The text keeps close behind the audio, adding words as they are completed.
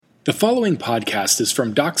The following podcast is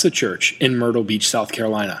from Doxa Church in Myrtle Beach, South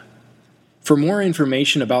Carolina. For more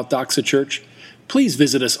information about Doxa Church, please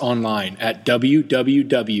visit us online at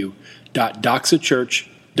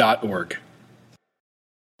www.doxachurch.org.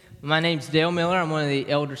 My name's Dale Miller. I'm one of the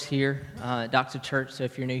elders here at Doxa Church, so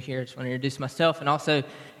if you're new here, I just want to introduce myself. And also,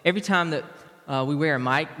 every time that we wear a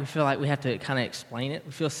mic, we feel like we have to kind of explain it.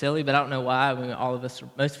 We feel silly, but I don't know why. I mean,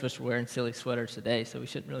 most of us are wearing silly sweaters today, so we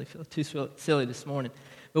shouldn't really feel too silly this morning.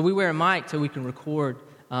 But we wear a mic so we can record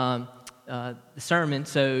the sermon,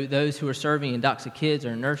 so those who are serving in Doxa Kids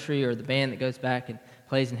or nursery or the band that goes back and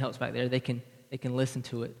plays and helps back there, they can listen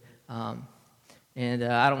to it. And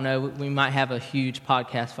I don't know, we might have a huge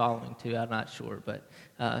podcast following too, I'm not sure, but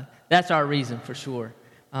that's our reason for sure.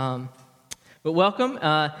 But welcome.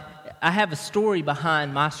 I have a story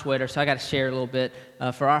behind my sweater, so I got to share a little bit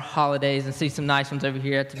for our holidays and see some nice ones over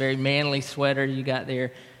here. That's a very manly sweater you got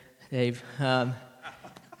there, Dave.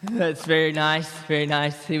 That's very nice, very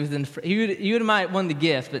nice. He was in. You would have might won the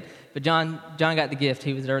gift, but John got the gift.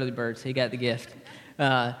 He was an early bird, so he got the gift.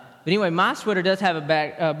 But anyway, my sweater does have a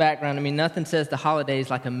background. I mean, nothing says the holidays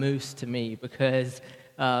like a moose to me, because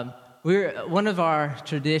we're one of our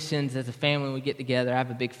traditions as a family. When we get together. I have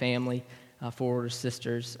a big family, 4 older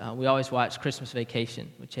sisters. We always watch Christmas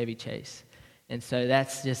Vacation with Chevy Chase, and so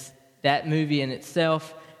that's just that movie in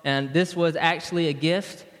itself. And this was actually a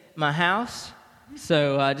gift in my house.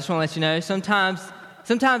 So I just want to let you know, sometimes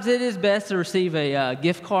it is best to receive a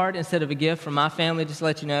gift card instead of a gift from my family, just to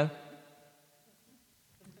let you know.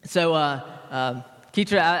 So,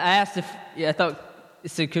 Keitra, I asked I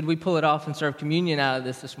said, could we pull it off and serve communion out of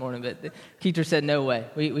this morning? But Keitra said, no way,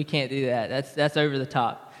 we can't do that. That's over the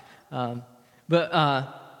top. But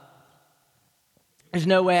there's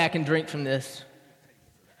no way I can drink from this.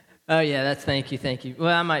 Oh yeah, thank you.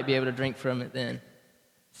 Well, I might be able to drink from it then.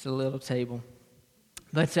 It's a little table.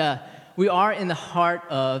 But we are in the heart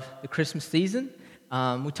of the Christmas season.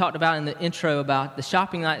 We talked about in the intro about the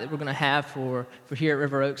shopping night that we're going to have for here at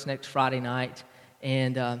River Oaks next Friday night.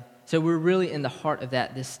 And so we're really in the heart of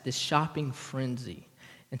that, this shopping frenzy.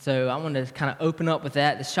 And so I want to kind of open up with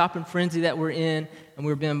that, the shopping frenzy that we're in. And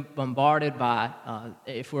we're being bombarded by,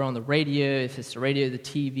 if we're on the radio, if it's the radio, the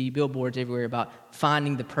TV, billboards everywhere about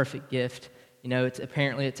finding the perfect gift. You know, it's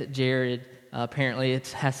at Jared. Apparently, it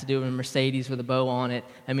has to do with a Mercedes with a bow on it.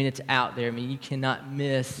 I mean, it's out there. I mean, you cannot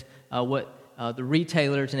miss what the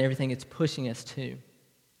retailers and everything it's pushing us to.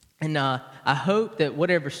 And I hope that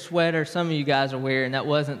whatever sweater some of you guys are wearing, that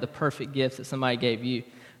wasn't the perfect gift that somebody gave you.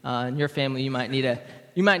 In your family, you might need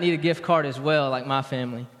a gift card as well, like my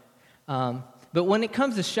family. But when it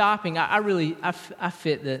comes to shopping, I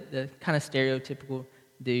fit the kind of stereotypical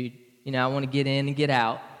dude. You know, I want to get in and get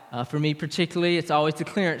out. For me particularly, it's always the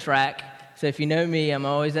clearance rack. So if you know me, I'm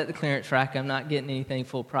always at the clearance rack. I'm not getting anything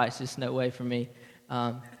full price. Just no way for me.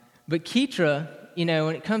 But Keitra, you know,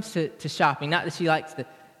 when it comes to shopping, not that she likes the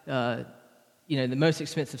most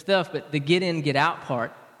expensive stuff, but the get in, get out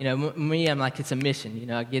part, you know, me, I'm like, it's a mission. You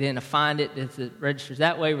know, I get in, I find it, it registers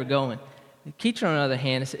that way, we're going. Keitra, on the other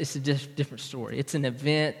hand, it's a different story. It's an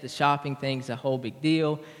event. The shopping thing's a whole big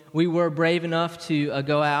deal. We were brave enough to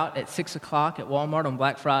go out at 6 o'clock at Walmart on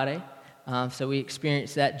Black Friday. So we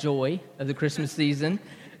experienced that joy of the Christmas season.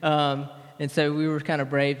 And so we were kind of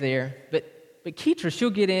brave there. But Keitra, she'll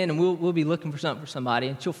get in and we'll be looking for something for somebody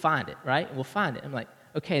and she'll find it, right? We'll find it. I'm like,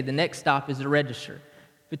 okay, the next stop is the register.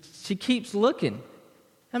 But she keeps looking.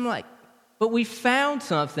 I'm like, but we found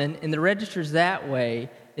something and the register's that way.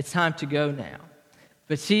 It's time to go now.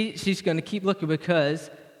 But she's going to keep looking because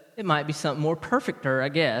it might be something more perfect to her, I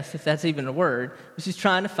guess, if that's even a word. But she's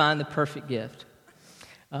trying to find the perfect gift.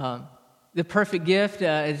 The perfect gift,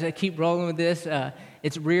 as I keep rolling with this,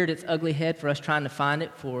 it's reared its ugly head for us trying to find it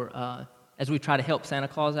as we try to help Santa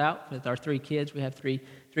Claus out with our 3 kids. We have three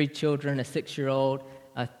children, a 6-year-old,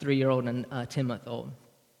 a 3-year-old, and a 10-month-old.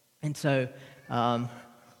 And so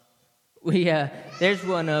there's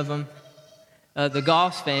one of them, the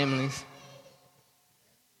Goss families.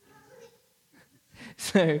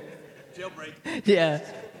 So, jailbreak. Yeah.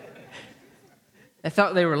 I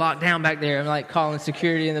thought they were locked down back there. I'm like calling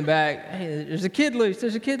security in the back. Hey, there's a kid loose.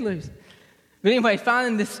 But anyway,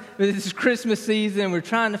 finding this Christmas season, we're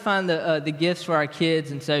trying to find the gifts for our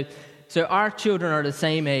kids. And so our children are the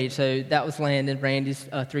same age. So that was Landon, Randy's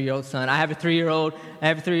 3-year-old son. I have a 3-year-old.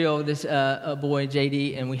 This boy,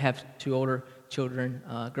 JD, and we have 2 older children,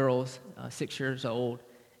 girls, 6 years old.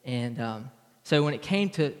 And so when it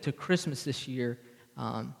came to Christmas this year,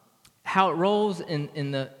 how it rolls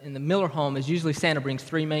in the Miller home is usually Santa brings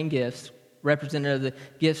 3 main gifts, representative of the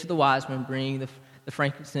gifts of the wise men, bring the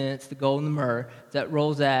frankincense, the gold, and the myrrh. That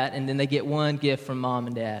rolls that, and then they get one gift from mom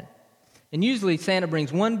and dad. And usually Santa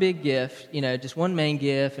brings one big gift, just one main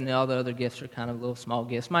gift, and all the other gifts are kind of little small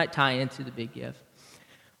gifts, might tie into the big gift.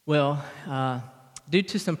 Well, due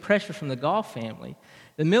to some pressure from the Goff family,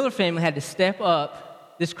 the Miller family had to step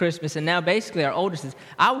up this Christmas, and now basically our oldest is,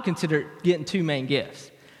 I would consider getting two main gifts.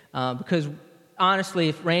 Because honestly,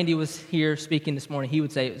 if Randy was here speaking this morning, he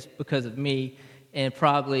would say it was because of me and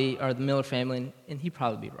probably, or the Miller family, and he'd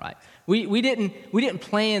probably be right. We didn't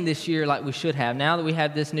plan this year like we should have. Now that we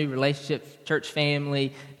have this new relationship, church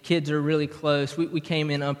family, kids are really close, we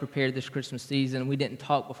came in unprepared this Christmas season. We didn't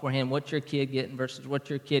talk beforehand, what's your kid getting versus what's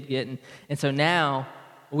your kid getting. And so now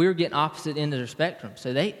we were getting opposite ends of the spectrum.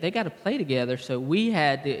 So they got to play together, so we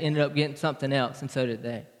had to end up getting something else, and so did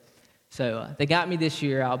they. So they got me this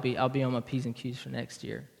year. I'll be on my P's and Q's for next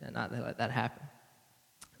year, and not let that happen.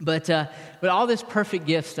 But all this perfect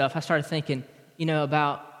gift stuff, I started thinking,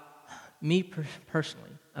 about me personally,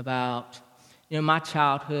 about my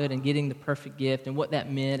childhood and getting the perfect gift and what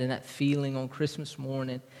that meant and that feeling on Christmas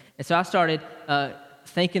morning. And so I started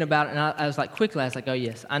thinking about it, and I was like, oh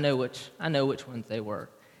yes, I know which ones they were.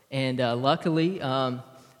 And luckily,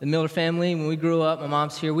 the Miller family, when we grew up, my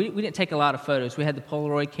mom's here, we didn't take a lot of photos. We had the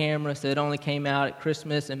Polaroid camera, so it only came out at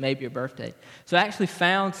Christmas and maybe your birthday. So I actually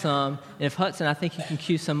found some, and if Hudson, I think you can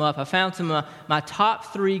cue some up. I found some of my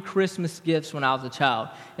top 3 Christmas gifts when I was a child.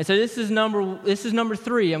 And so this is number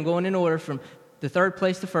 3. I'm going in order from the third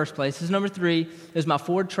place to first place. This is number 3. Is my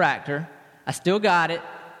Ford tractor. I still got it.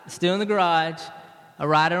 It's still in the garage. I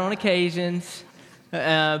ride it on occasions,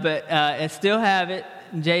 but I still have it.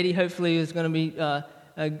 And JD hopefully is going to be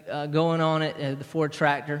going on it, the Ford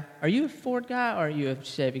tractor. Are you a Ford guy or are you a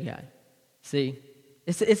Chevy guy? See,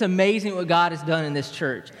 it's amazing what God has done in this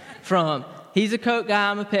church. From he's a Coke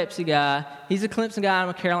guy, I'm a Pepsi guy. He's a Clemson guy, I'm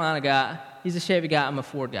a Carolina guy. He's a Chevy guy, I'm a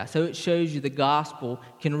Ford guy. So it shows you the gospel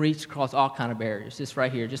can reach across all kind of barriers. Just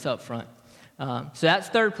right here, just up front. So that's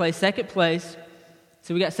third place. Second place.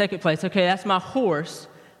 So we got second place. Okay, that's my horse.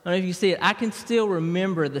 I don't know if you can see it. I can still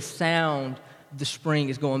remember the sound of the spring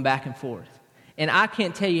is going back and forth. And I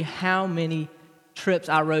can't tell you how many trips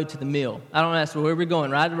I rode to the mill. I don't know, that's where we're going.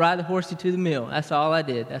 Ride the horsey to the mill. That's all I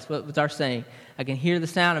did. That's what was our saying. I can hear the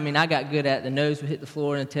sound. I mean, I got good at it. The nose would hit the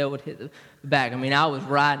floor and the tail would hit the back. I mean, I was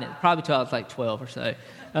riding it probably till I was like 12 or so.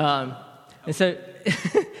 And so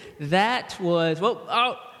that was,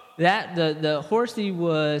 the horsey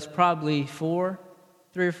was probably 3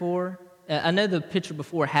 or 4. I know the picture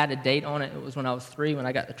before had a date on it. It was when I was 3 when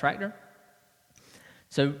I got the tractor.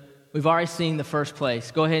 So we've already seen the first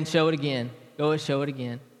place. Go ahead and show it again. Go ahead and show it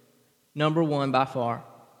again. Number 1 by far.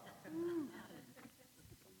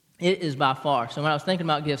 It is by far. So when I was thinking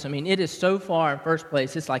about gifts, I mean, it is so far in first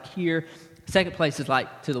place. It's like here. Second place is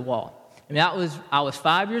like to the wall. I mean, I was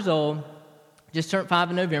 5 years old. Just turned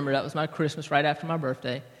 5 in November. That was my Christmas right after my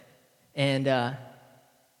birthday. And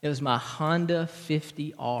it was my Honda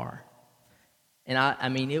 50R. And I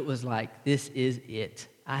mean, it was like, this is it.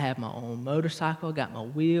 I have my own motorcycle, got my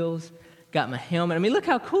wheels, got my helmet. I mean, look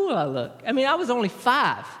how cool I look. I mean, I was only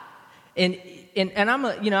 5. And I'm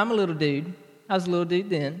a little dude. I was a little dude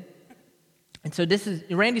then. And so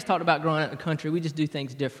Randy's talked about growing up in the country. We just do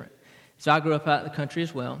things different. So I grew up out in the country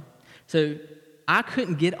as well. So I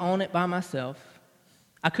couldn't get on it by myself.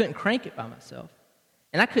 I couldn't crank it by myself.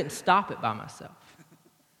 And I couldn't stop it by myself.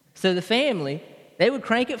 So the family, they would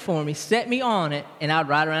crank it for me, set me on it, and I'd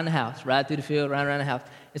ride around the house, ride through the field, ride around the house.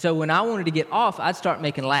 And so when I wanted to get off, I'd start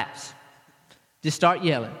making laps. Just start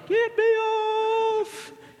yelling, "Get me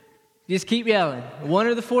off!" Just keep yelling. One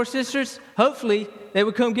of the 4 sisters, hopefully, they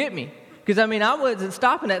would come get me. Because, I mean, I wasn't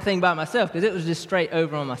stopping that thing by myself because it was just straight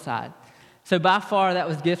over on my side. So by far, that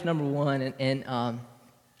was gift number 1, and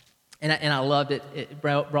I loved it. It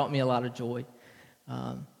brought me a lot of joy.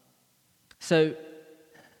 So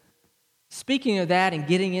speaking of that and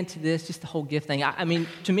getting into this, just the whole gift thing, I mean,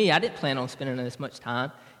 to me, I didn't plan on spending this much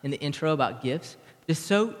time in the intro about gifts. It's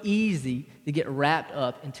so easy to get wrapped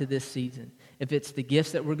up into this season. If it's the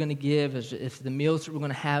gifts that we're going to give, if it's the meals that we're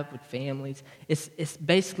going to have with families, it's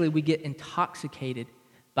basically we get intoxicated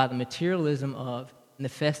by the materialism of and the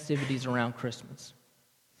festivities around Christmas.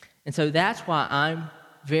 And so that's why I'm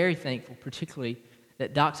very thankful, particularly,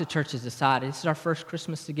 that Doxa Church has decided, this is our first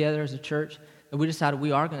Christmas together as a church, that we decided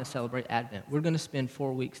we are going to celebrate Advent. We're going to spend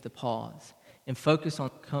 4 weeks to pause and focus on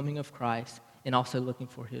the coming of Christ and also looking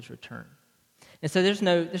for his return. And so there's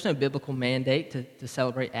no biblical mandate to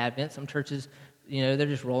celebrate Advent. Some churches, they're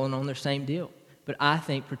just rolling on their same deal. But I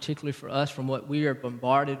think particularly for us, from what we are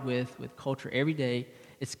bombarded with culture every day,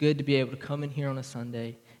 it's good to be able to come in here on a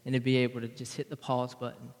Sunday and to be able to just hit the pause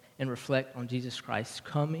button and reflect on Jesus Christ's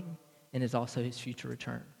coming and is also his future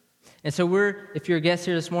return. And so if you're a guest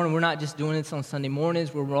here this morning, we're not just doing this on Sunday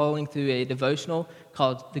mornings. We're rolling through a devotional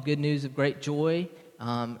called The Good News of Great Joy.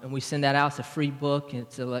 And we send that out. It's a free book, and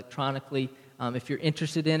it's electronically. If you're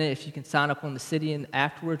interested in it, if you can sign up on the city, and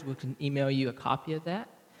afterwards we can email you a copy of that.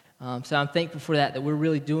 So I'm thankful for that we're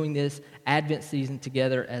really doing this Advent season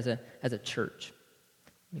together as a church.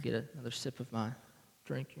 Let me get another sip of my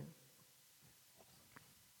drink here.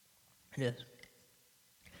 It is.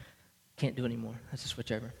 Can't do anymore. Let's just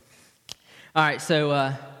switch over. All right,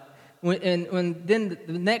 so then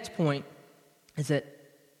the next point is that,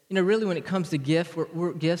 really when it comes to gifts,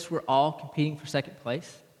 we're all competing for second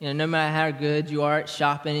place. No matter how good you are at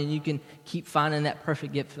shopping and you can keep finding that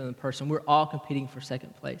perfect gift for the person, we're all competing for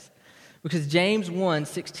second place. Because James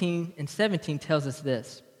 1:16 and 17 tells us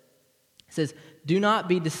this. It says, "Do not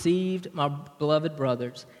be deceived, my beloved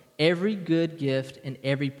brothers. Every good gift and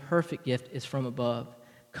every perfect gift is from above,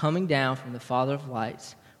 coming down from the Father of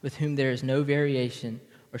lights, with whom there is no variation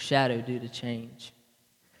or shadow due to change."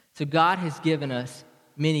 So God has given us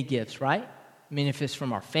many gifts, right? I mean, if it's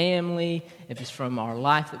from our family, if it's from our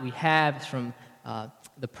life that we have, it's from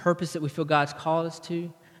the purpose that we feel God's called us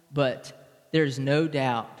to, but there's no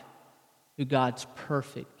doubt who God's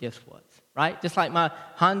perfect gift was, right? Just like my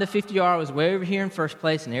Honda 50R was way over here in first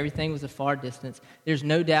place and everything was a far distance, there's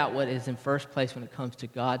no doubt what is in first place when it comes to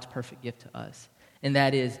God's perfect gift to us, and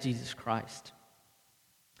that is Jesus Christ.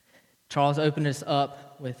 Charles opened us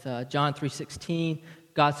up with John 3:16.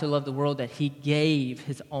 God so loved the world that he gave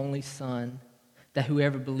his only Son, that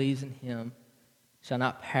whoever believes in him shall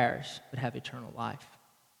not perish but have eternal life.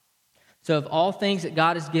 So of all things that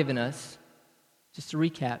God has given us, just to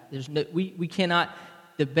recap, we cannot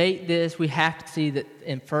debate this. We have to see that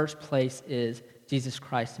in first place is Jesus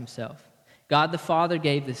Christ himself. God the Father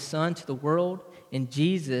gave the Son to the world, and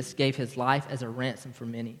Jesus gave his life as a ransom for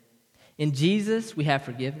many. In Jesus, we have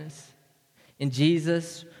forgiveness. In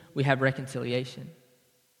Jesus, we have reconciliation.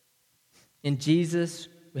 In Jesus,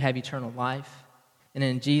 we have eternal life. And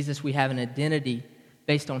in Jesus, we have an identity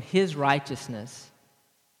based on his righteousness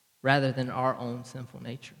rather than our own sinful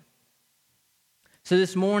nature. So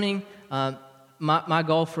this morning, my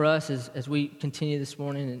goal for us as we continue this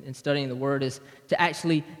morning in studying the Word is to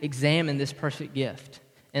actually examine this perfect gift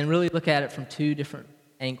and really look at it from two different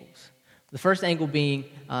angles. The first angle being,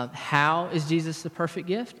 how is Jesus the perfect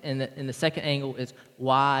gift? And the second angle is,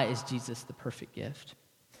 why is Jesus the perfect gift?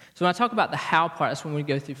 So when I talk about the how part, that's when we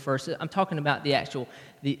go through first. I'm talking about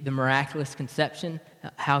the miraculous conception,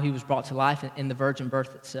 how he was brought to life, and the virgin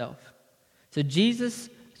birth itself. So Jesus'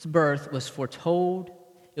 birth was foretold,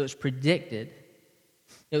 it was predicted,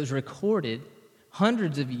 it was recorded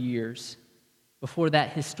hundreds of years before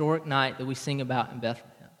that historic night that we sing about in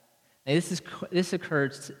Bethlehem. Now, this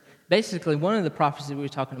occurred, basically one of the prophecies we were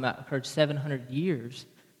talking about occurred 700 years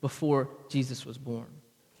before Jesus was born.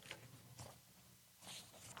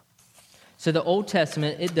 So the Old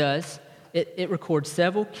Testament, it records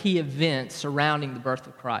several key events surrounding the birth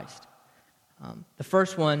of Christ. The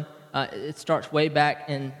first one, it starts way back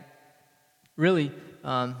in, really,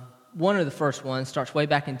 one of the first ones starts way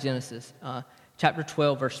back in Genesis, chapter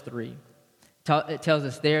 12, verse 3. It tells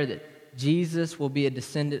us there that Jesus will be a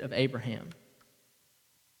descendant of Abraham.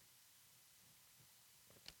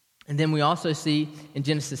 And then we also see in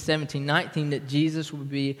Genesis 17:19 that Jesus will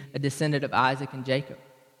be a descendant of Isaac and Jacob.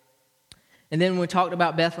 And then when we talked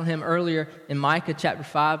about Bethlehem earlier, in Micah chapter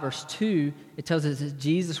 5, verse 2, it tells us that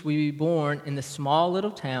Jesus will be born in the small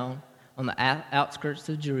little town on the outskirts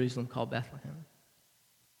of Jerusalem called Bethlehem.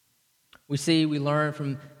 We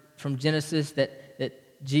learn from Genesis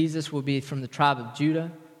that Jesus will be from the tribe of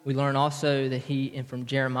Judah. We learn also that and from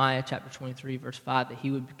Jeremiah chapter 23, verse 5, that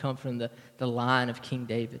he would come from the line of King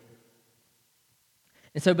David.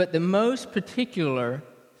 And so, but the most particular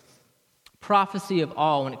prophecy of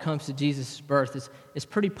all when it comes to Jesus' birth is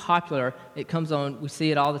pretty popular. It comes on, we see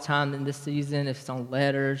it all the time in this season, if it's on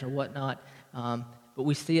letters or whatnot, but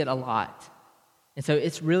we see it a lot. And so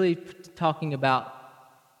it's really talking about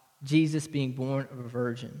Jesus being born of a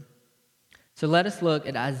virgin. So let us look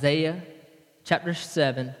at Isaiah chapter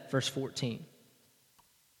 7, verse 14.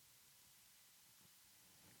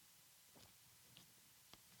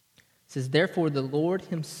 It says, "Therefore the Lord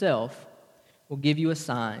himself will give you a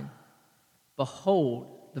sign.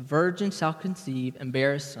 Behold, the virgin shall conceive and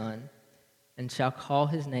bear a son, and shall call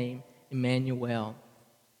his name Emmanuel."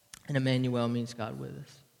 And Emmanuel means God with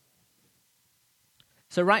us.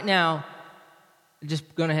 So right now,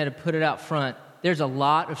 just going ahead and put it out front, there's a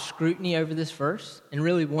lot of scrutiny over this verse, and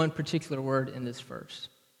really one particular word in this verse.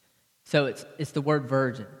 So it's the word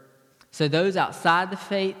virgin. So those outside the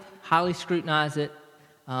faith highly scrutinize it,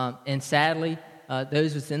 and sadly,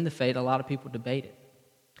 those within the faith, a lot of people debate it.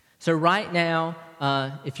 So right now,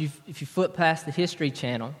 if you flip past the History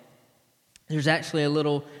Channel, there's actually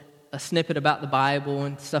a snippet about the Bible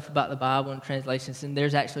and stuff about the Bible and translations, and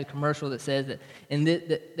there's actually a commercial that says that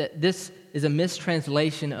this is a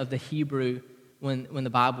mistranslation of the Hebrew when the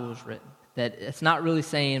Bible was written, that it's not really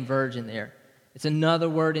saying virgin there. It's another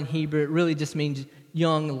word in Hebrew. It really just means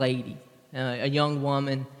young lady, a young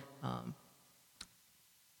woman.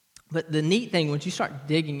 But the neat thing, once you start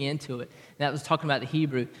digging into it, and that was talking about the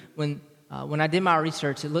Hebrew, when I did my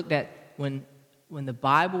research, it looked at when the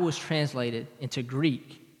Bible was translated into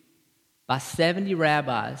Greek by 70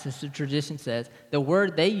 rabbis, as the tradition says, the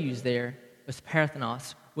word they used there was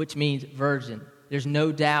parthenos, which means virgin. There's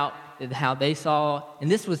no doubt that how they saw, and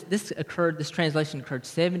this translation occurred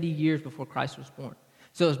 70 years before Christ was born.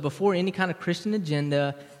 So it was before any kind of Christian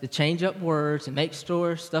agenda to change up words and make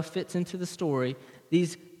sure stuff fits into the story.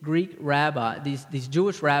 These Greek rabbis, these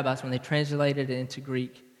Jewish rabbis, when they translated it into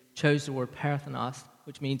Greek, chose the word parthenos,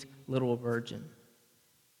 which means literal virgin.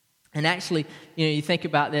 And actually, you think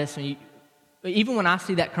about this, and even when I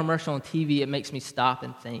see that commercial on TV, it makes me stop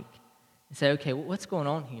and think and say, okay, what's going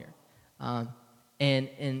on here?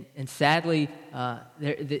 And sadly,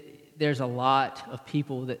 there's a lot of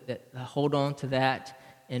people that hold on to that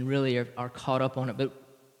and really are caught up on it. But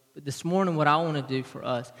this morning, what I want to do for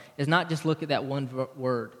us is not just look at that one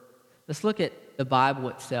word. Let's look at the Bible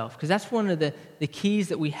itself, because that's one of the keys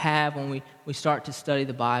that we have when we start to study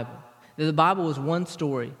the Bible. The Bible is one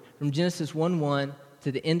story. From Genesis 1:1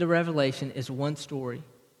 to the end of Revelation is one story.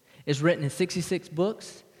 It's written in 66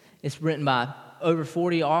 books. It's written by over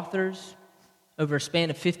 40 authors over a span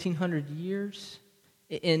of 1,500 years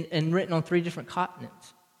and written on 3 different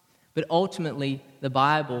continents. But ultimately, the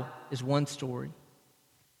Bible is one story.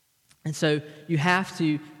 And so you have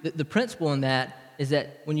to, the principle in that is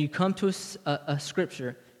that when you come to a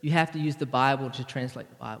scripture, you have to use the Bible to translate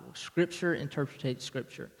the Bible. Scripture interprets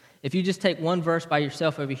Scripture. If you just take one verse by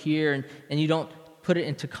yourself over here and you don't put it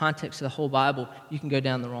into context of the whole Bible, you can go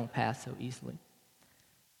down the wrong path so easily.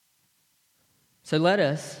 So let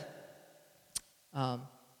us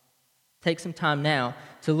take some time now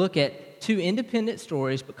to look at 2 independent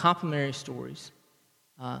stories, but complementary stories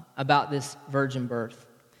about this virgin birth.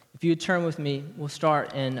 If you would turn with me, we'll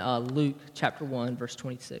start in Luke chapter 1, verse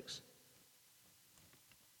 26.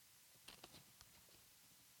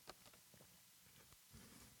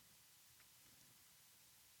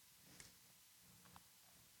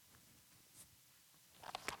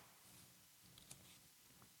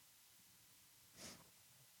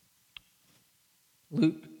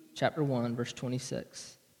 Luke chapter 1, verse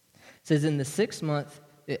 26. It says, in the 6th month,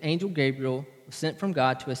 the angel Gabriel was sent from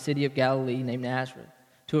God to a city of Galilee named Nazareth,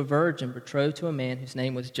 to a virgin betrothed to a man whose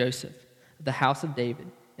name was Joseph, of the house of David,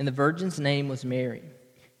 and the virgin's name was Mary.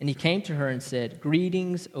 And he came to her and said,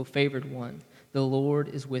 greetings, O favored one, the Lord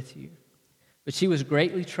is with you. But she was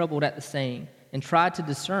greatly troubled at the saying, and tried to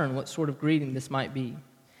discern what sort of greeting this might be.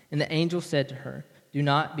 And the angel said to her, do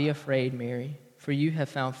not be afraid, Mary, for you have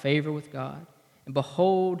found favor with God. And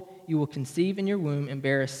behold, you will conceive in your womb and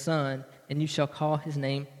bear a son, and you shall call his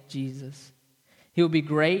name Jesus. He will be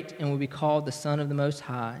great and will be called the Son of the Most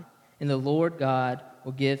High, and the Lord God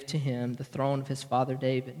will give to him the throne of his father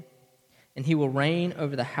David. And he will reign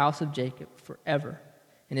over the house of Jacob forever,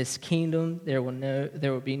 and his kingdom there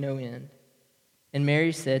will be no end. And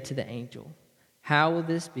Mary said to the angel, how will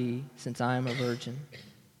this be, since I am a virgin?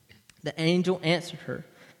 The angel answered her,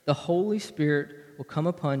 the Holy Spirit will come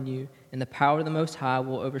upon you, and the power of the Most High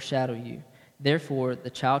will overshadow you. Therefore, the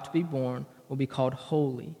child to be born will be called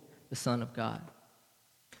Holy, the Son of God.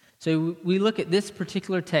 So we look at this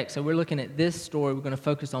particular text, so we're looking at this story. We're going to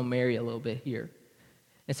focus on Mary a little bit here.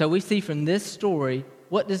 And so we see from this story,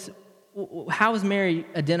 how is Mary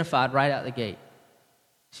identified right out the gate?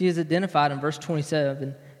 She is identified in verse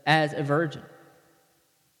 27 as a virgin.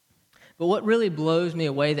 But what really blows me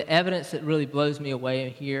away, the evidence that really blows me away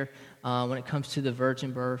here when it comes to the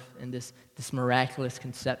virgin birth and this miraculous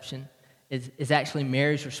conception is actually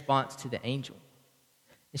Mary's response to the angel.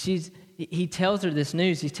 He tells her this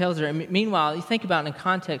news. He tells her, and meanwhile, you think about it in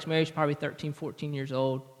context, Mary's probably 13, 14 years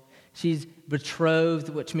old. She's betrothed,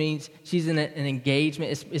 which means she's in an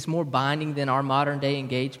engagement. It's more binding than our modern day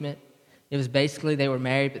engagement. It was basically they were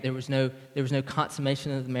married, but there was no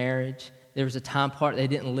consummation of the marriage. There was a time part they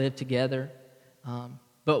didn't live together.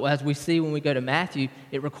 But as we see when we go to Matthew,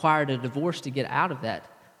 it required a divorce to get out of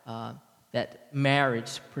that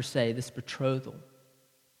marriage per se, this betrothal.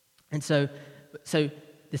 And so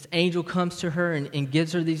this angel comes to her and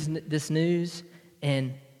gives her this news,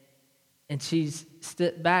 and And she's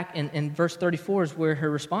stepped back, and verse 34 is where her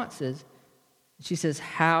response is. She says,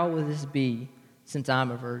 how will this be since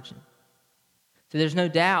I'm a virgin? So there's no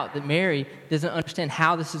doubt that Mary doesn't understand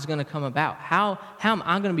how this is going to come about. How am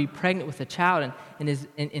I going to be pregnant with a child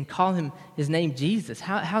and call him his name Jesus?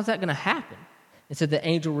 How's that going to happen? And so the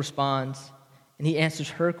angel responds, and he answers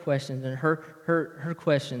her questions, and her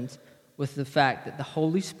questions with the fact that the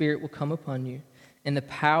Holy Spirit will come upon you, and the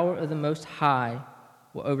power of the Most High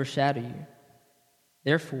will overshadow you.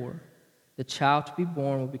 Therefore, the child to be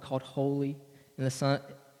born will be called Holy, and the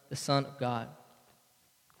Son of God.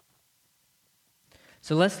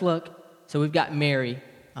 So let's look. So we've got Mary,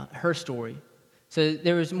 her story. So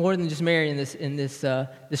there was more than just Mary in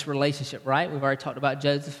this relationship, right? We've already talked about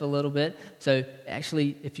Joseph a little bit. So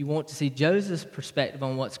actually, if you want to see Joseph's perspective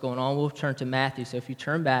on what's going on, we'll turn to Matthew. So if you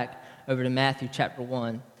turn back over to Matthew chapter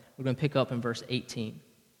 1, we're going to pick up in verse 18.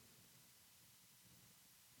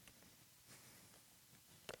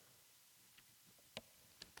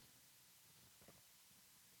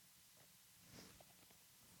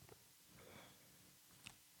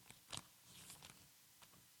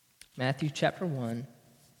 Matthew chapter 1,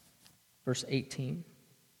 verse 18.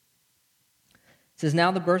 It says, now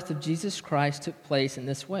the birth of Jesus Christ took place in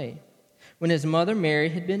this way. When his mother Mary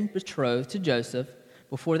had been betrothed to Joseph,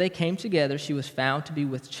 before they came together, she was found to be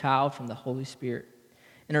with child from the Holy Spirit.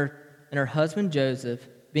 And her husband Joseph,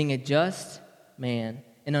 being a just man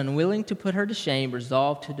and unwilling to put her to shame,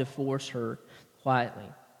 resolved to divorce her quietly.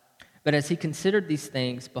 But as he considered these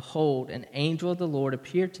things, behold, an angel of the Lord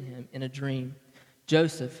appeared to him in a dream.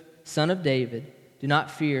 Joseph, son of David, do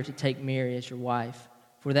not fear to take Mary as your wife,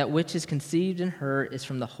 for that which is conceived in her is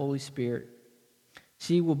from the Holy Spirit.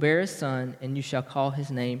 She will bear a son, and you shall call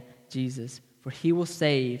his name Jesus, for he will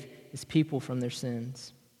save his people from their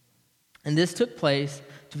sins. And this took place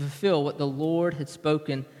to fulfill what the Lord had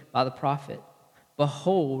spoken by the prophet.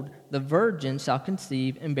 Behold, the virgin shall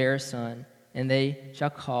conceive and bear a son, and they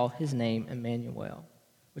shall call his name Emmanuel,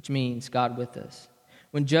 which means God with us.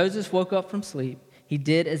 When Joseph woke up from sleep, he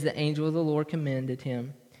did as the angel of the Lord commanded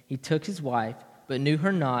him. He took his wife, but knew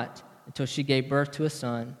her not until she gave birth to a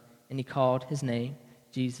son, and he called his name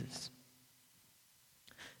Jesus.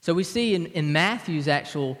 So we see in Matthew's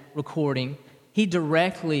actual recording, he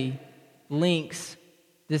directly links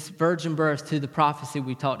this virgin birth to the prophecy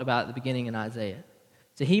we talked about at the beginning in Isaiah.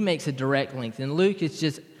 So he makes a direct link. In Luke, it's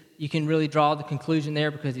just, you can really draw the conclusion there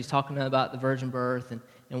because he's talking about the virgin birth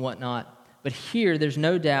and whatnot. But here, there's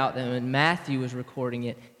no doubt that when Matthew was recording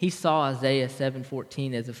it, he saw Isaiah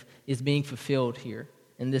 7:14 as being fulfilled here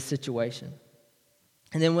in this situation.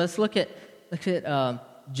 And then let's look at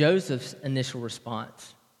Joseph's initial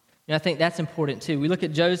response. I think that's important too. We look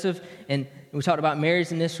at Joseph, and we talked about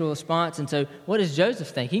Mary's initial response. And so, what does Joseph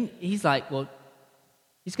think? He's like, well,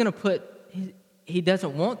 he's going to put. He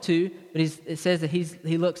doesn't want to, but it says that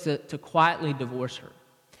he looks to quietly divorce her.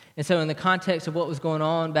 And so in the context of what was going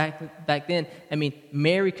on back then, I mean,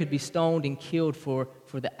 Mary could be stoned and killed for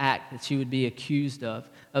the act that she would be accused of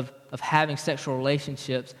having sexual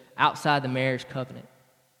relationships outside the marriage covenant.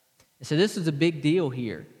 And so this was a big deal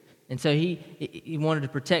here. And so he wanted to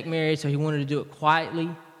protect Mary, so he wanted to do it quietly.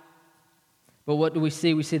 But what do we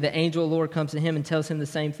see? We see the angel of the Lord comes to him and tells him the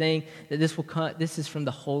same thing, that this is from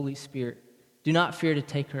the Holy Spirit. Do not fear to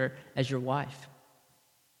take her as your wife.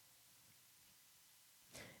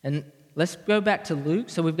 And let's go back to Luke.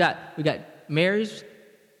 So we've got Mary's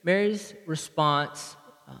response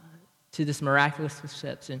to this miraculous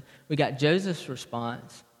conception. We got Joseph's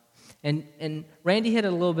response, and Randy hit it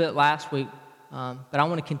a little bit last week, but I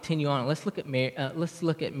want to continue on. Let's look at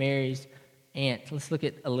Mary's aunt. Let's look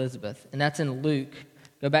at Elizabeth, and that's in Luke.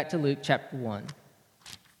 Go back to Luke chapter 1.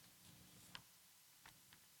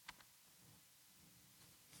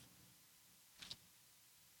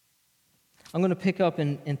 I'm going to pick up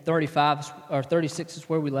in 35 or 36 is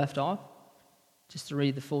where we left off, just to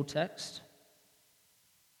read the full text.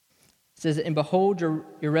 It says, and behold, your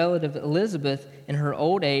relative Elizabeth in her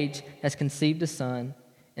old age has conceived a son,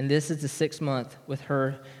 and this is the 6th month with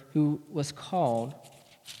her who was called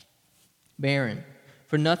barren.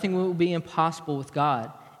 For nothing will be impossible with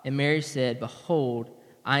God. And Mary said, behold,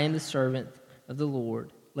 I am the servant of the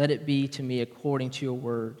Lord. Let it be to me according to your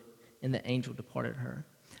word. And the angel departed her.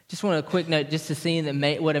 Just want a quick note, just to see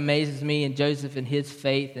what amazes me in Joseph and his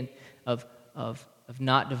faith and of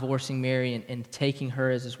not divorcing Mary and taking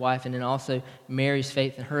her as his wife, and then also Mary's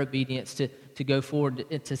faith and her obedience to go forward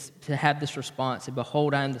to have this response. And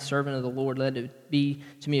behold, I am the servant of the Lord. Let it be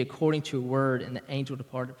to me according to your word. And the angel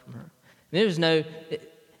departed from her. And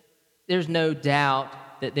there's no doubt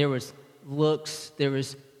that there was looks, there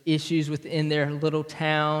was issues within their little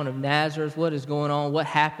town of Nazareth. What is going on? What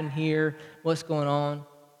happened here? What's going on?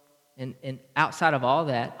 And outside of all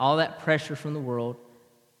that pressure from the world,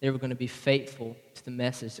 they were going to be faithful to the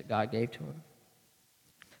message that God gave to them.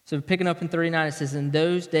 So picking up in 39, it says, "In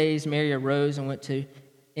those days Mary arose and went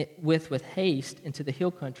with haste into the hill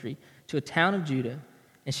country to a town of Judah,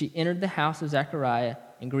 and she entered the house of Zechariah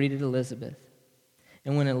and greeted Elizabeth.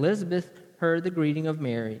 And when Elizabeth heard the greeting of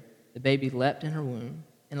Mary, the baby leapt in her womb,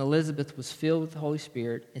 and Elizabeth was filled with the Holy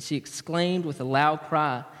Spirit, and she exclaimed with a loud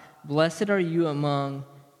cry, 'Blessed are you among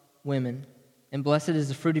women, and blessed is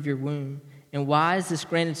the fruit of your womb. And why is this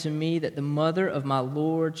granted to me, that the mother of my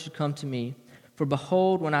Lord should come to me? For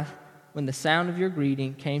behold, when the sound of your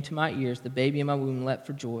greeting came to my ears, the baby in my womb leapt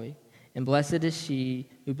for joy. And blessed is she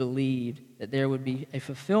who believed that there would be a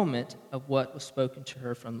fulfillment of what was spoken to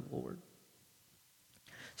her from the Lord.'"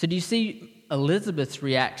 So do you see Elizabeth's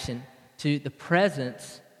reaction to the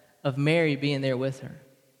presence of Mary being there with her?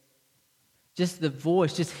 Just the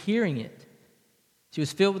voice, just hearing it. She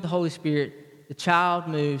was filled with the Holy Spirit. The child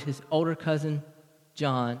moved, his older cousin,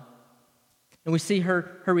 John. And we see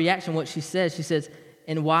her reaction, what she says. She says,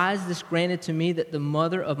 "And why is this granted to me, that the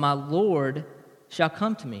mother of my Lord shall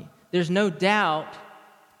come to me?" There's no doubt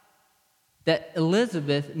that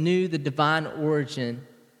Elizabeth knew the divine origin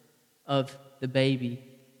of the baby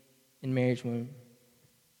in Mary's womb.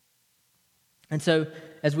 And so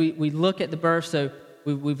as we look at the birth, so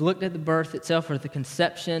we've looked at the birth itself, or the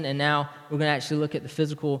conception, and now we're going to actually look at the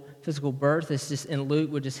physical birth. It's just in Luke.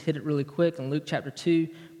 We'll just hit it really quick. In Luke chapter 2,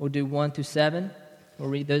 we'll do 1 through 7. We'll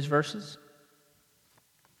read those verses.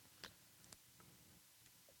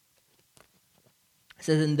 It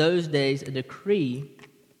says, "In those days a decree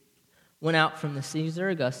went out from the Caesar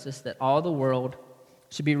Augustus that all the world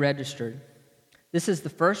should be registered. This is the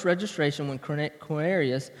first registration when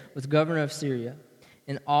Quirinius was governor of Syria.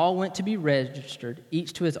 And all went to be registered,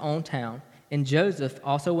 each to his own town. And Joseph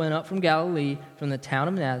also went up from Galilee, from the town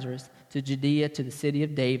of Nazareth, to Judea, to the city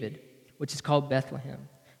of David, which is called Bethlehem,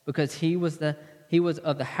 because he was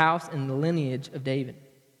of the house and the lineage of David,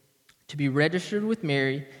 to be registered with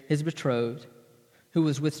Mary, his betrothed, who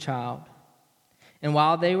was with child. And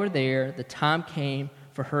while they were there, the time came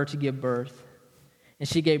for her to give birth. And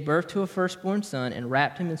she gave birth to a firstborn son, and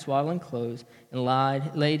wrapped him in swaddling clothes, and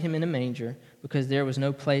laid him in a manger, because there was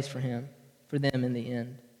no place for them in the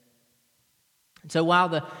inn." And so while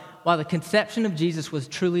the conception of Jesus was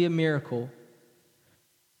truly a miracle,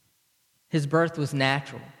 his birth was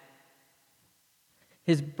natural.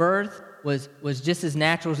 His birth was just as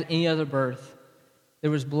natural as any other birth. There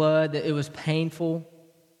was blood, that it was painful.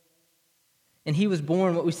 And he was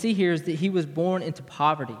born, what we see here is that he was born into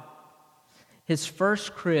poverty. His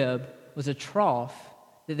first crib was a trough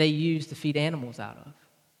that they used to feed animals out of.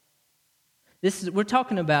 We're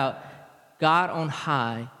talking about God on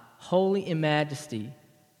high, holy in majesty,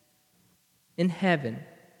 in heaven,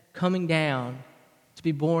 coming down to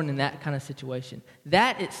be born in that kind of situation.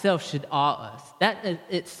 That itself should awe us. That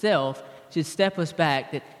itself should step us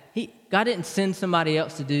back, that God didn't send somebody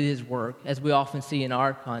else to do his work, as we often see in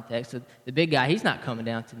our context. The big guy, he's not coming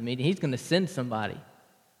down to the meeting. He's going to send somebody.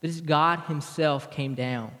 But it's God himself came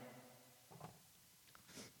down.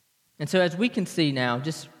 And so as we can see now,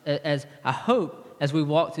 just as I hope, as we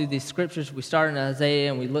walk through these scriptures, we started in Isaiah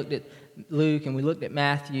and we looked at Luke and we looked at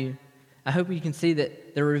Matthew, I hope you can see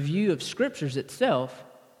that the review of scriptures itself,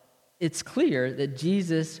 it's clear that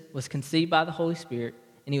Jesus was conceived by the Holy Spirit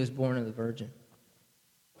and he was born of the Virgin.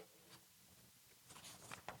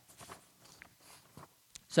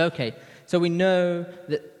 So we know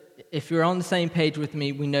that if you're on the same page with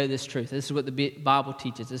me, we know this truth. This is what the Bible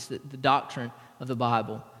teaches. This is the doctrine of the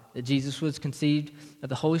Bible, that Jesus was conceived of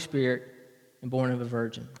the Holy Spirit and born of a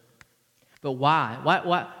virgin. But why?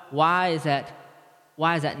 Why is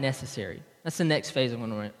that necessary? That's the next phase I'm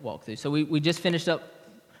going to walk through. So we just finished up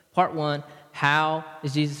part 1. How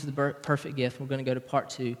is Jesus the perfect gift? We're going to go to part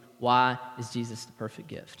 2. Why is Jesus the perfect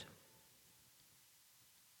gift?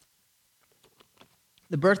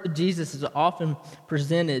 The birth of Jesus is often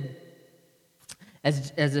presented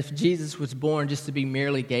as if Jesus was born just to be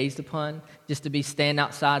merely gazed upon, just to be stand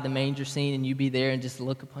outside the manger scene and you be there and just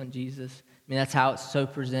look upon Jesus. I mean, that's how it's so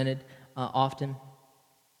presented often.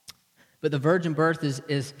 But the virgin birth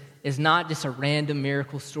is not just a random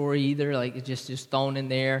miracle story either, like it's just thrown in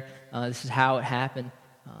there. This is how it happened.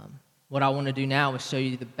 What I want to do now is show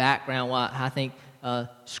you the background, why I think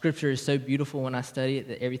Scripture is so beautiful when I study it,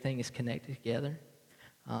 that everything is connected together.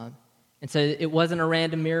 And so it wasn't a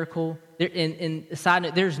random miracle. In a side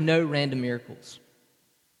note, there's no random miracles.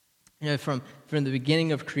 You know, from the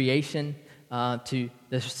beginning of creation, to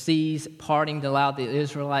the seas parting to allow the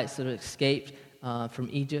Israelites to escape from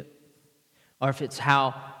Egypt, or if it's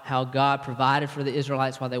how God provided for the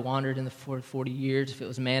Israelites while they wandered in the 40 years, if it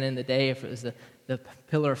was manna in the day, if it was the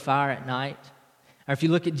pillar of fire at night. Or if you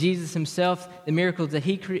look at Jesus himself, the miracles that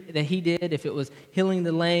he did, if it was healing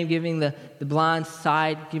the lame, giving the blind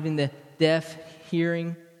sight, giving the deaf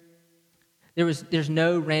hearing, there's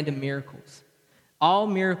no random miracles. All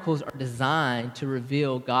miracles are designed to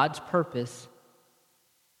reveal God's purpose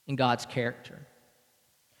and God's character.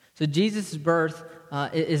 So Jesus' birth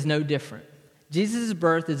is no different. Jesus'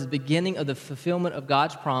 birth is the beginning of the fulfillment of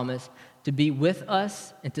God's promise to be with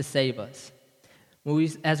us and to save us.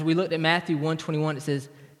 As we looked at Matthew 1:21, it says,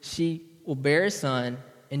 "She will bear a son,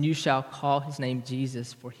 and you shall call his name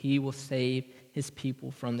Jesus, for he will save his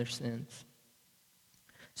people from their sins."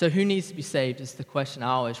 So who needs to be saved is the question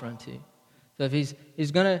I always run to. So if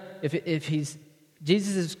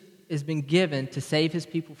Jesus has been given to save his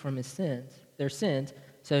people from their sins,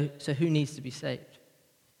 so who needs to be saved?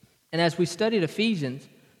 And as we studied Ephesians,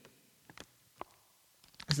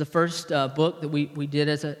 it's the first book that we did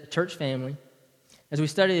as a church family. As we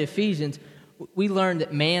studied Ephesians, we learned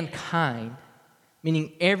that mankind,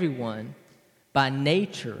 meaning everyone, by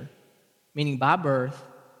nature, meaning by birth,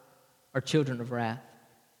 are children of wrath.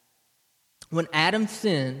 When Adam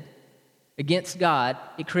sinned against God,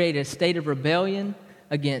 it created a state of rebellion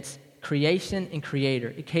against creation and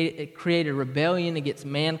creator. It created rebellion against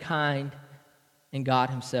mankind and God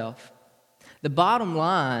himself. The bottom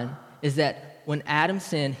line is that when Adam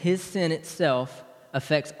sinned, his sin itself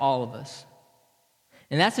affects all of us.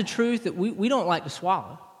 And that's a truth that we don't like to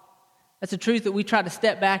swallow. That's a truth that we try to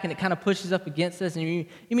step back and it kind of pushes up against us. And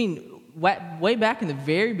you mean way back in the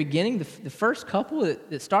very beginning, the first couple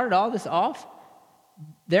that started all this off,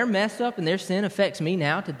 their mess up and their sin affects me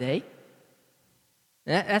now today?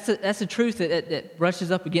 And that's a truth that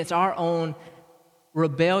brushes up against our own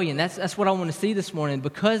rebellion. That's what I want to see this morning.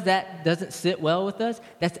 Because that doesn't sit well with us,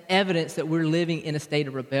 that's evidence that we're living in a state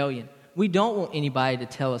of rebellion. We don't want anybody to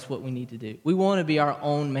tell us what we need to do. We want to be our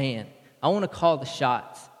own man. I want to call the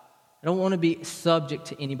shots. I don't want to be subject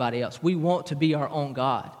to anybody else. We want to be our own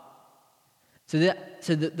God. So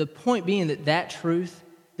the point being that truth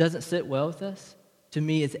doesn't sit well with us, to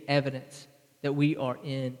me, is evidence that we are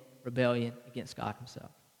in rebellion against God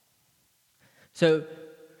himself. So,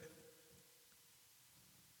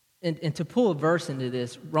 and to pull a verse into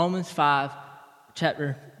this, Romans 5,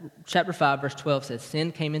 chapter 5, verse 12 says,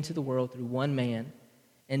 "Sin came into the world through one man,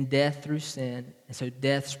 and death through sin, and so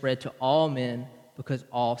death spread to all men because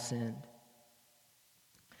all sinned."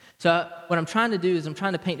 So what I'm trying to do is I'm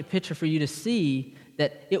trying to paint a picture for you to see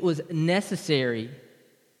that it was necessary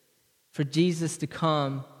for Jesus to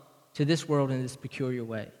come to this world in this peculiar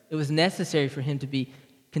way. It was necessary for him to be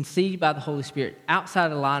conceived by the Holy Spirit outside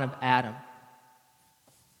of the line of Adam.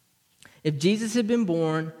 If Jesus had been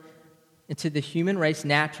born into the human race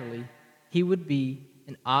naturally, he would be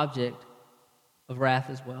an object of wrath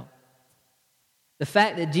as well. The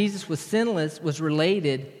fact that Jesus was sinless was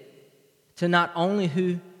related to not only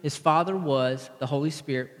who his Father was, the Holy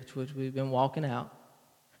Spirit, which we've been walking out,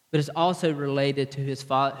 but it's also related to who his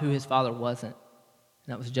father wasn't,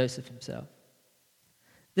 and that was Joseph himself.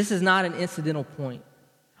 This is not an incidental point.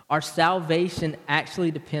 Our salvation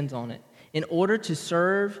actually depends on it. In order to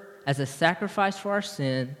serve as a sacrifice for our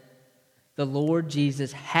sin, the Lord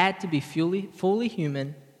Jesus had to be fully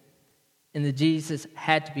human, and the Jesus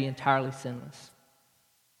had to be entirely sinless.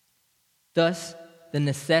 Thus, the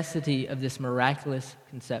necessity of this miraculous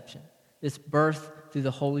conception, this birth through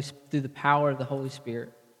the power of the Holy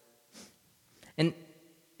Spirit.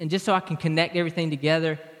 And just so I can connect everything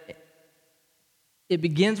together, it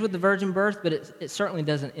begins with the virgin birth, but it certainly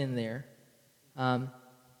doesn't end there.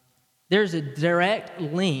 There's a direct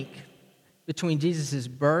link between Jesus'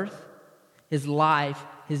 birth, his life,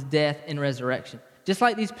 his death, and resurrection. Just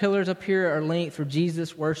like these pillars up here are linked for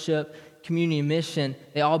Jesus, worship, communion, mission,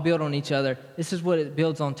 they all build on each other. This is what it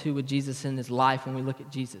builds onto with Jesus in his life when we look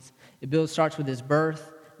at Jesus. It starts with his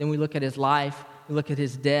birth, then we look at his life, we look at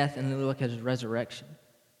his death, and then we look at his resurrection.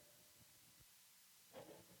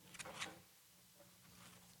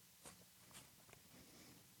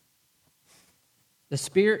 The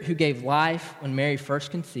Spirit who gave life when Mary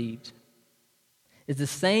first conceived is the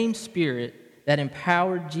same Spirit that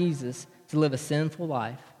empowered Jesus to live a sinless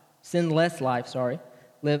life.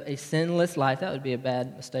 Live a sinless life. That would be a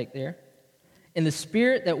bad mistake there. And the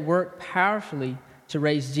Spirit that worked powerfully to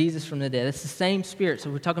raise Jesus from the dead. It's the same Spirit. So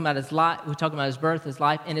we're talking about his life, we're talking about his birth, his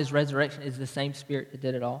life, and his resurrection is the same Spirit that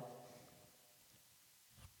did it all.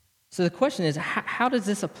 So the question is, how does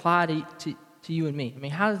this apply to you and me? I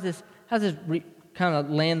mean, how does kind of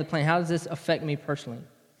land the plane? How does this affect me personally?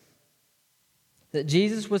 That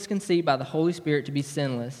Jesus was conceived by the Holy Spirit to be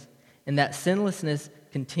sinless, and that sinlessness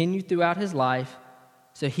continued throughout his life,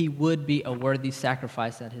 so he would be a worthy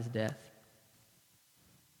sacrifice at his death.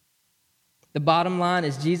 The bottom line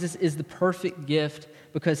is Jesus is the perfect gift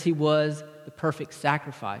because he was the perfect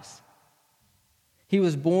sacrifice. He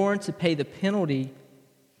was born to pay the penalty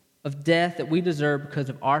of death that we deserve because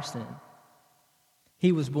of our sin.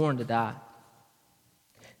 He was born to die.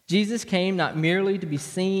 Jesus came not merely to be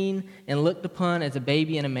seen and looked upon as a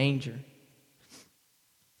baby in a manger.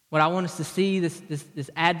 What I want us to see this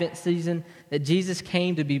Advent season, that Jesus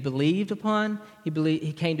came to be believed upon,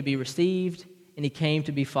 he came to be received, and he came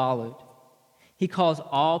to be followed. He calls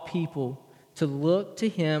all people to look to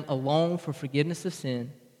him alone for forgiveness of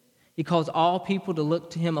sin. He calls all people to look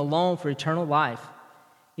to him alone for eternal life.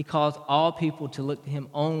 He calls all people to look to him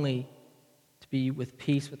only to be with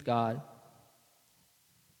peace with God.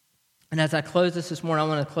 And as I close this morning, I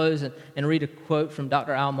want to close and read a quote from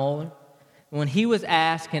Dr. Al Mohler. When he was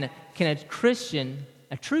asked, can a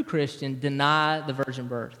true Christian, deny the virgin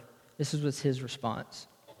birth? This was his response.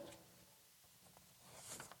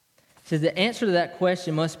 He says the answer to that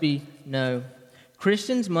question must be no.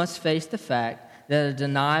 Christians must face the fact that a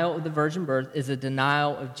denial of the virgin birth is a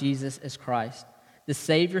denial of Jesus as Christ. The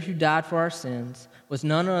Savior who died for our sins was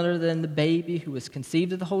none other than the baby who was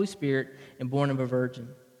conceived of the Holy Spirit and born of a virgin.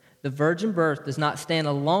 The virgin birth does not stand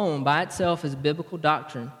alone by itself as a biblical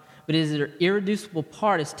doctrine, but is an irreducible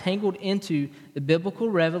part, is tangled into the biblical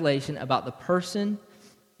revelation about the person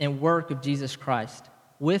and work of Jesus Christ.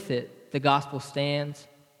 With it, the gospel stands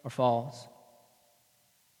or falls.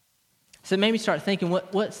 So it made me start thinking,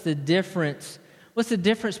 what's the difference? What's the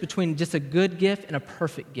difference between just a good gift and a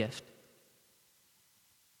perfect gift?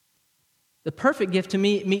 The perfect gift to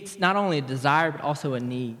me meets not only a desire but also a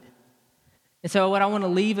need. And so what I want to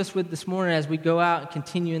leave us with this morning as we go out and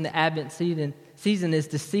continue in the Advent season is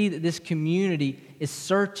to see that this community is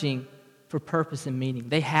searching for purpose and meaning.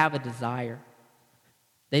 They have a desire.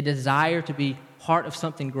 They desire to be part of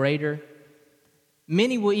something greater.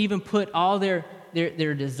 Many will even put all their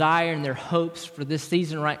desire and their hopes for this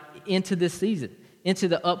season right into this season, into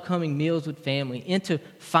the upcoming meals with family, into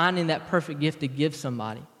finding that perfect gift to give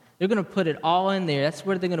somebody. They're going to put it all in there. That's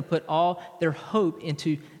where they're going to put all their hope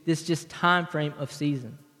into this just time frame of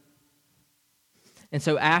season. And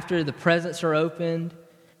so after the presents are opened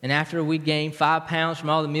and after we gain 5 pounds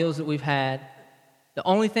from all the meals that we've had, the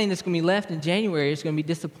only thing that's going to be left in January is going to be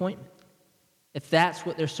disappointment. If that's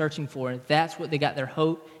what they're searching for, if that's what they got their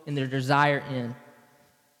hope and their desire in.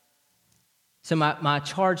 So my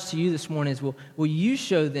charge to you this morning is, will you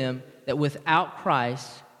show them that without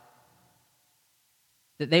Christ,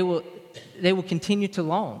 that they will continue to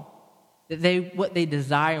long, that what they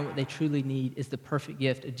desire and what they truly need is the perfect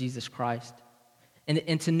gift of Jesus Christ,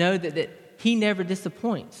 and to know that He never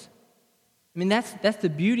disappoints. I mean, that's the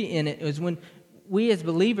beauty in it, is when we as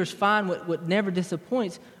believers find what never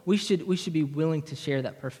disappoints, we should be willing to share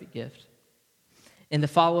that perfect gift. And to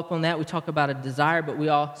follow up on that, we talk about a desire, but we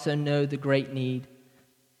also know the great need.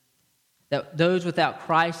 That those without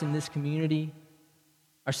Christ in this community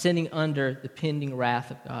are sitting under the pending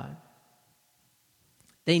wrath of God.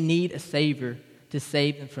 They need a Savior to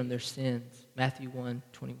save them from their sins. Matthew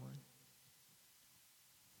 1:21.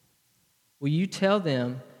 Will you tell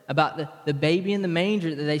them about the baby in the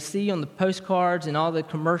manger that they see on the postcards and all the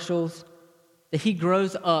commercials, that He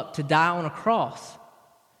grows up to die on a cross?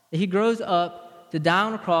 That He grows up to die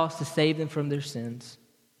on a cross to save them from their sins.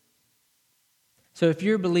 So if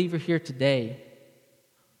you're a believer here today,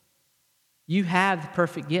 you have the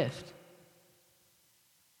perfect gift.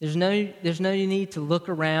 There's no need to look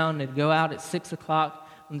around and go out at 6 o'clock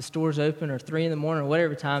when the store's open, or 3 in the morning, or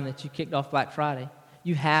whatever time that you kicked off Black Friday.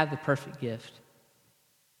 You have the perfect gift.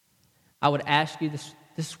 I would ask you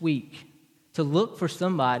this week to look for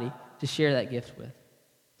somebody to share that gift with.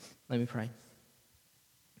 Let me pray.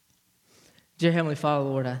 Dear Heavenly Father,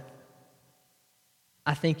 Lord,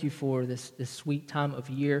 I thank You for this sweet time of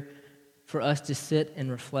year for us to sit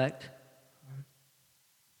and reflect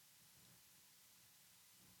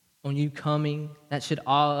on You coming. That should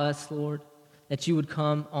awe us, Lord, that You would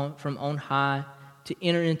come from on high to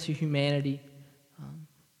enter into humanity,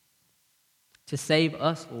 to save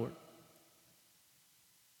us, Lord.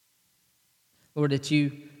 Lord, that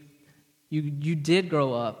you did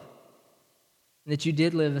grow up, and that You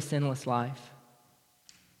did live a sinless life,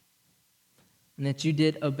 and that You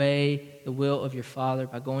did obey the will of Your Father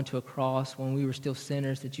by going to a cross when we were still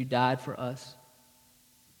sinners, that You died for us.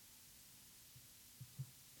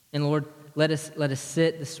 And Lord, let us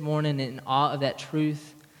sit this morning in awe of that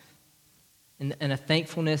truth, and a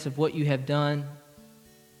thankfulness of what you have done.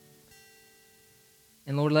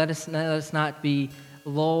 And Lord, let us not be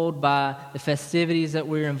lulled by the festivities that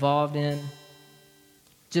we're involved in,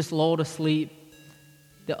 just lulled asleep,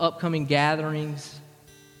 the upcoming gatherings.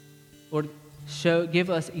 Lord, give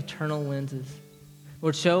us eternal lenses.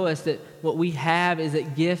 Lord, show us that what we have is a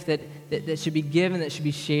gift that should be given, that should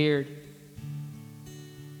be shared.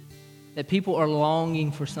 That people are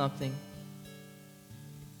longing for something.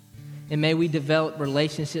 And may we develop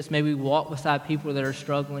relationships. May we walk beside people that are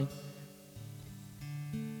struggling.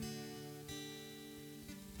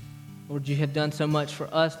 Lord, you have done so much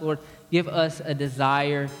for us. Lord, give us a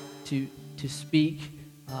desire to speak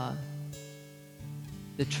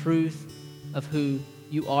the truth of who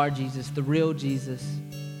you are, Jesus, the real Jesus.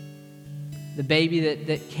 The baby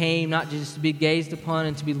that came not just to be gazed upon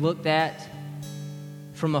and to be looked at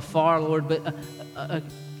from afar, Lord, but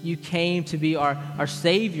you came to be our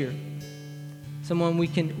Savior. Someone we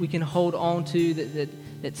can hold on to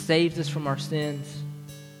that saves us from our sins.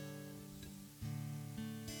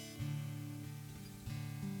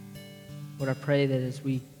 Lord, I pray that as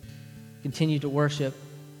we continue to worship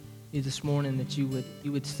you this morning, that you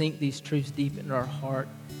would sink these truths deep into our heart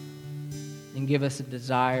and give us a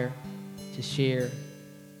desire to share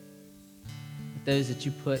with those that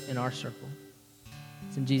you put in our circle.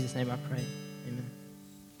 It's in Jesus' name I pray. Amen.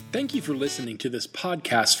 Thank you for listening to this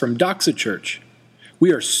podcast from Doxa Church.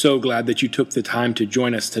 We are so glad that you took the time to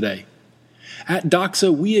join us today. At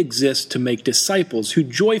Doxa, we exist to make disciples who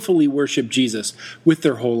joyfully worship Jesus with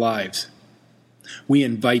their whole lives. We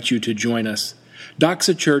invite you to join us.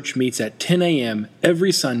 Doxa Church meets at 10 a.m.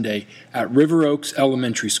 every Sunday at River Oaks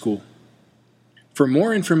Elementary School. For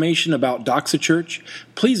more information about Doxa Church,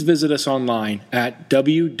 please visit us online at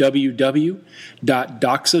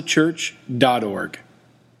www.doxachurch.org.